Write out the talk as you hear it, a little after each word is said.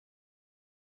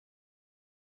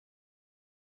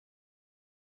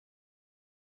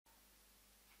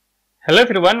Hello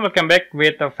everyone, welcome back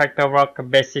with a Vectorworks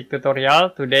basic tutorial.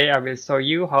 Today I will show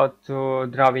you how to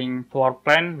drawing floor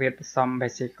plan with some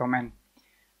basic command.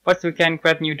 First we can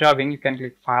create new drawing. You can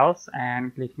click files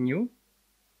and click new.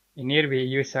 In here we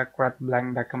use a create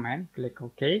blank document. Click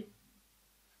OK.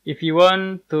 If you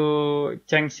want to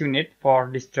change unit for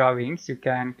these drawings, you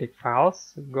can click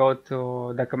files, go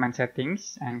to document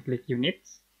settings and click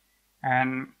units.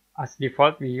 And as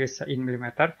default, we use in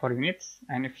millimeter for units,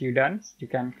 and if you done, you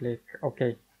can click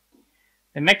OK.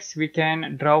 The next, we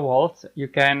can draw walls. You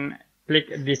can click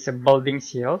this building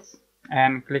shields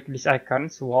and click these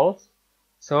icons walls,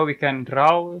 so we can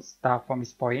draw stuff from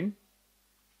this point.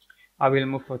 I will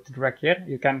move to drag here.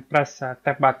 You can press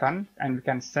tab button and we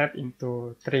can set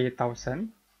into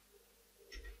 3000.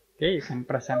 Okay, you can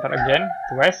press enter again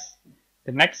to S.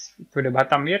 The next, to the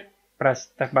bottom here,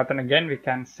 press tab button again, we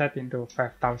can set into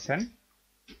 5000.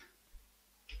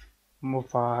 Move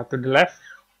to the left,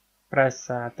 press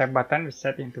tab button, we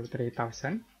set into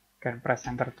 3000. You can press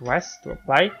enter twice to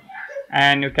apply,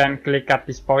 and you can click at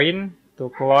this point to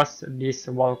close this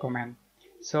wall command.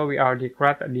 So we already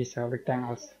create these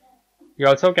rectangles. You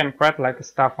also can create like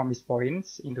start from these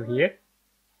points into here,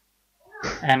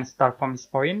 and start from this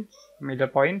point, middle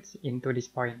point into this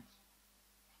point.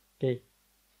 Okay.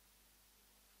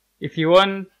 If you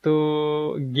want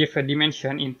to give a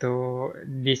dimension into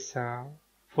this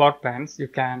floor plans, you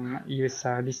can use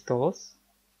these tools,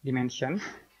 dimension.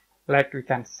 Like we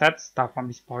can set start from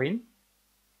this point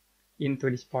into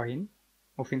this point,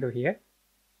 move into here.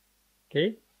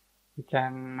 Okay, you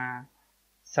can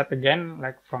set again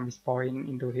like from this point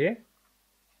into here,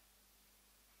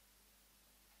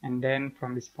 and then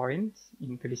from this point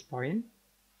into this point,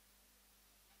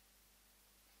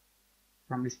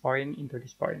 from this point into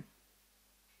this point.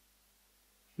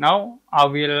 Now I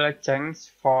will change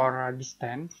for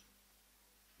distance.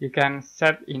 You can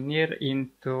set in here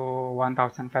into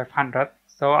 1500.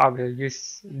 So I will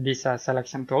use this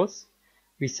selection tools.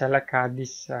 We select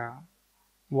these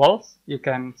walls. You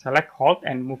can select hold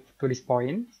and move to this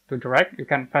point to drag. You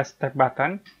can press tab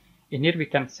button. In here we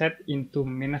can set into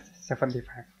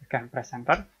 -75. You can press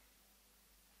enter.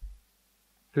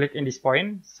 Click in this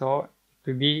point. So it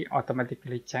will be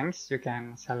automatically changed. You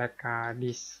can select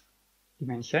these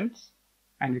dimensions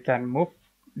and you can move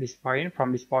this point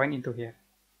from this point into here.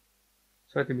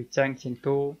 So it will be changed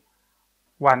into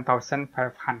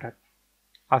 1500.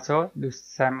 Also do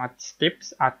same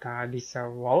steps at these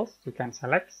walls. You can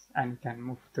select and you can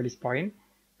move to this point.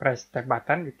 Press tab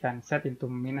button. You can set into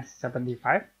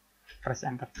 -75. Press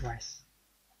enter twice.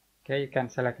 Okay, you can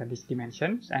select these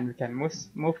dimensions and you can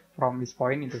move from this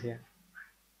point into here.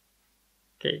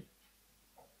 Okay.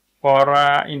 For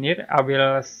in here, I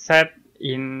will set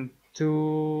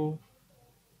into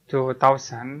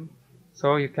 2000.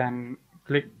 So you can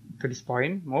click to this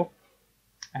point, move,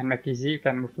 and make easy. You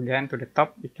can move again to the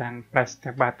top. You can press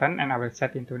the button, and I will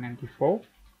set into 94.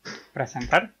 Press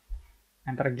enter,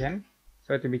 enter again.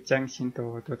 So it will be changed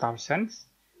into 2000.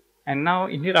 And now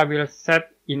in here, I will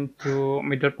set into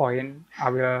middle point. I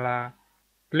will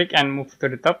click and move to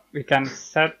the top. We can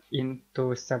set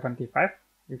into 75.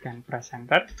 You can press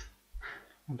enter,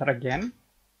 enter again.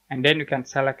 And then you can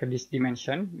select this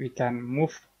dimension. We can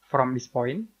move from this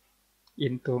point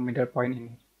into middle point in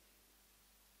it.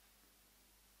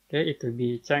 Okay, it will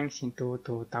be changed into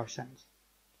 2000.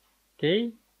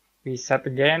 Okay, we set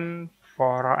again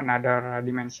for another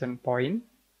dimension point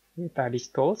with these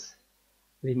tools,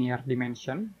 linear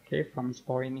dimension. Okay, from this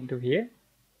point into here.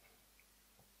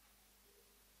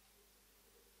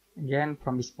 Again,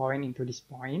 from this point into this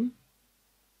point.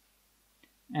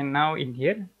 And now in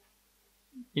here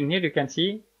you can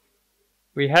see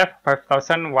we have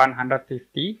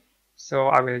 5150. So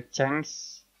I will change,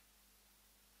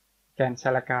 can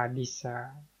select these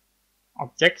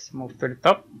objects, move to the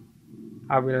top.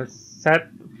 I will set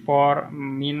for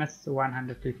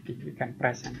 -150. You can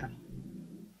press enter.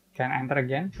 You can enter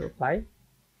again to apply.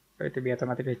 So it will be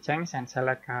automatically changed and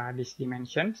select these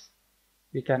dimensions.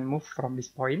 We can move from this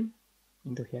point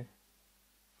into here.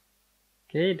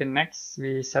 Okay, the next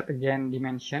we set again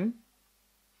dimension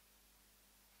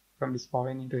from this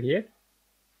point into here,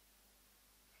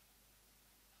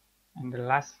 and the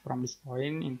last from this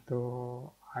point into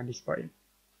this point.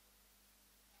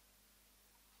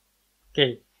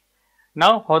 Okay,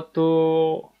 now how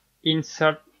to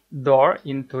insert door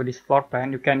into this floor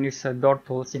plan. You can use door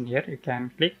tools in here. You can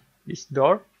click this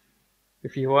door.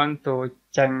 If you want to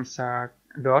change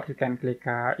door, you can click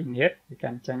in here. You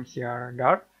can change your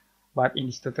door, but in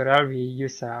this tutorial we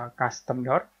use a custom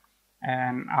door,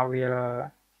 and I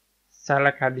will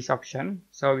select this option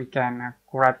so we can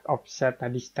create offset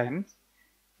distance.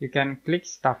 you can click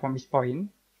start from this point,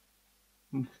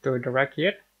 move to the right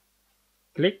here,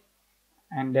 click,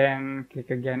 and then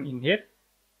click again in here.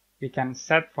 We can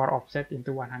set for offset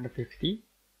into 150,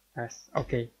 press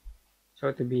OK.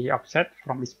 So to be offset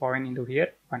from this point into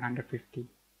here, 150.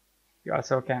 You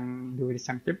also can do the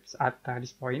same tips at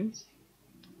this point,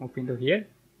 move into here,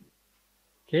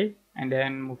 okay, and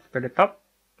then move to the top,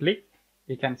 click,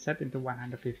 we can set into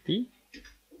 150.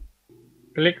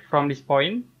 Click from this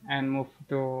point and move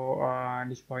to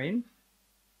this point.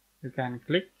 You can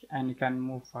click and you can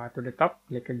move to the top,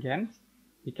 click again.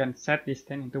 You can set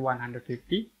distance into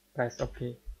 150, press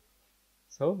OK.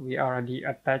 So we already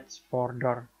attached 4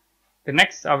 door. The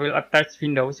next I will attach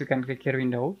windows. You can click here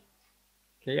window.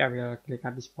 Okay, I will click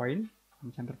at this point,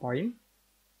 from center point.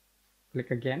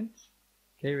 Click again.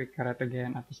 Okay, we create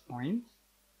again at this point.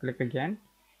 Click again.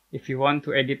 If you want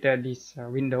to edit this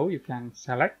window, you can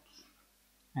select,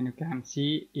 and you can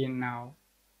see in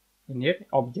here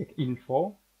object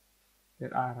info.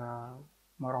 There are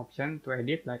more options to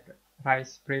edit, like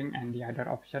rise, spring, and the other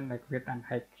option like width and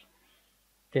height.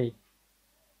 Okay.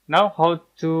 Now how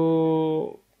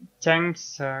to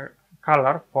change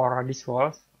color for this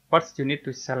walls? First, you need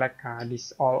to select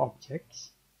these all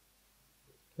objects.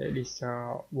 Okay, this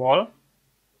wall,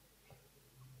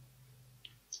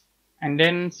 and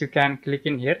then you can click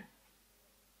in here,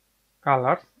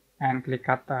 color, and click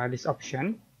at this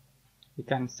option. You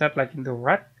can set like into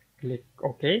red. Click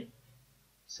OK.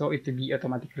 So it will be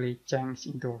automatically changed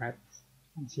into red.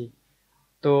 And see.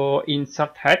 To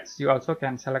insert heads, you also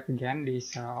can select again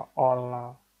this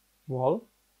all wall.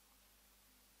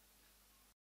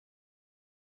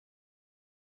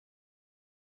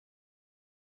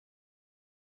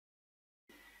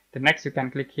 The next you can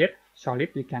click here, solid,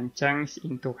 you can change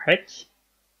into hedge.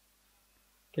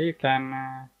 Okay, you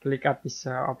can click at these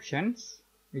options.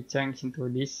 We change into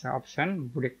this option,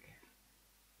 brick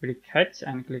hedge,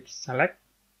 and click select.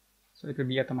 So it will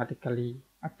be automatically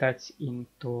attached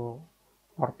into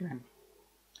floor plan.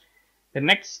 The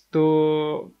next,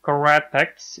 to create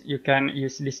text, you can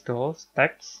use this tool,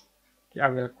 text. Okay, I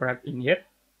will create in here,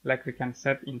 like we can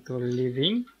set into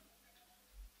living.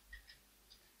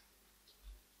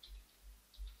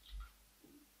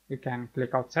 You can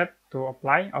click outside to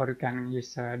apply, or you can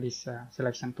use this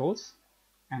selection tools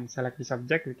and select this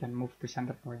object. We can move to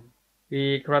center point.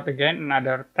 We create again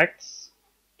another text.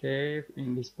 Okay,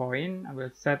 in this point I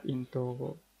will set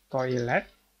into toilet,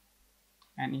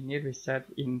 and in here we set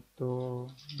into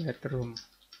bedroom.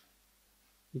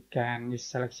 We can use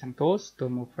selection tools to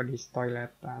move for this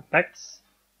toilet text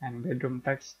and bedroom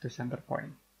text to center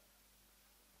point.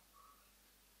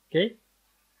 Okay.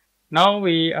 Now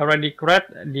we already create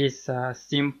this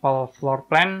simple floor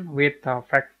plan with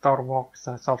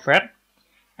Vectorworks software.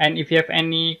 And if you have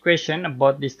any question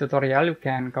about this tutorial, you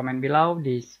can comment below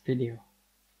this video.